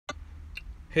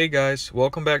Hey guys,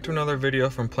 welcome back to another video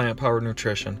from Plant Powered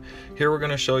Nutrition. Here we're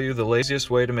going to show you the laziest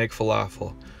way to make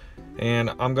falafel. And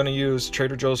I'm going to use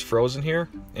Trader Joe's frozen here,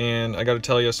 and I got to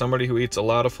tell you, somebody who eats a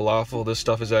lot of falafel, this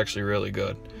stuff is actually really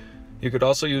good. You could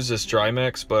also use this dry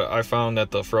mix, but I found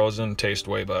that the frozen tastes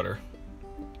way better.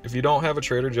 If you don't have a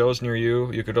Trader Joe's near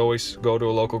you, you could always go to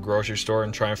a local grocery store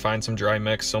and try and find some dry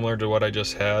mix similar to what I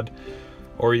just had.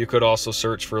 Or you could also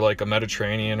search for like a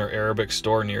Mediterranean or Arabic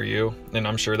store near you, and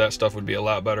I'm sure that stuff would be a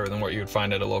lot better than what you would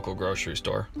find at a local grocery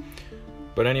store.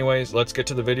 But anyways, let's get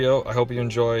to the video. I hope you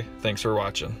enjoy. Thanks for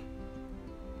watching.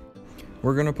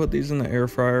 We're going to put these in the air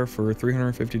fryer for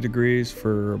 350 degrees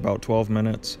for about 12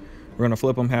 minutes. We're going to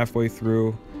flip them halfway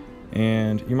through,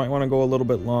 and you might want to go a little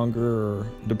bit longer,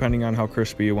 or depending on how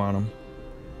crispy you want them.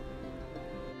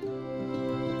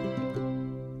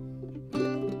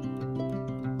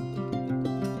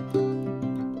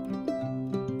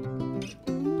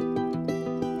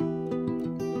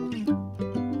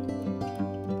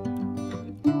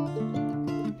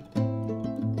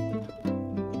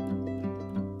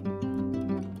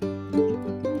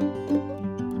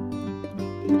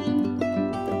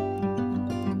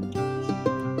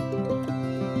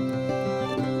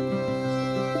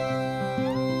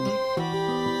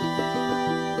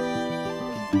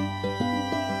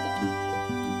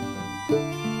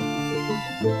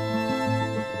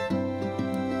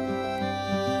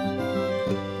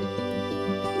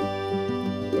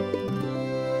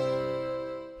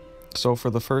 So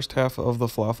for the first half of the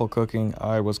falafel cooking,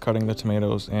 I was cutting the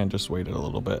tomatoes and just waited a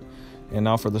little bit. And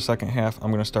now for the second half,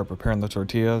 I'm going to start preparing the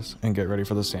tortillas and get ready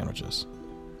for the sandwiches.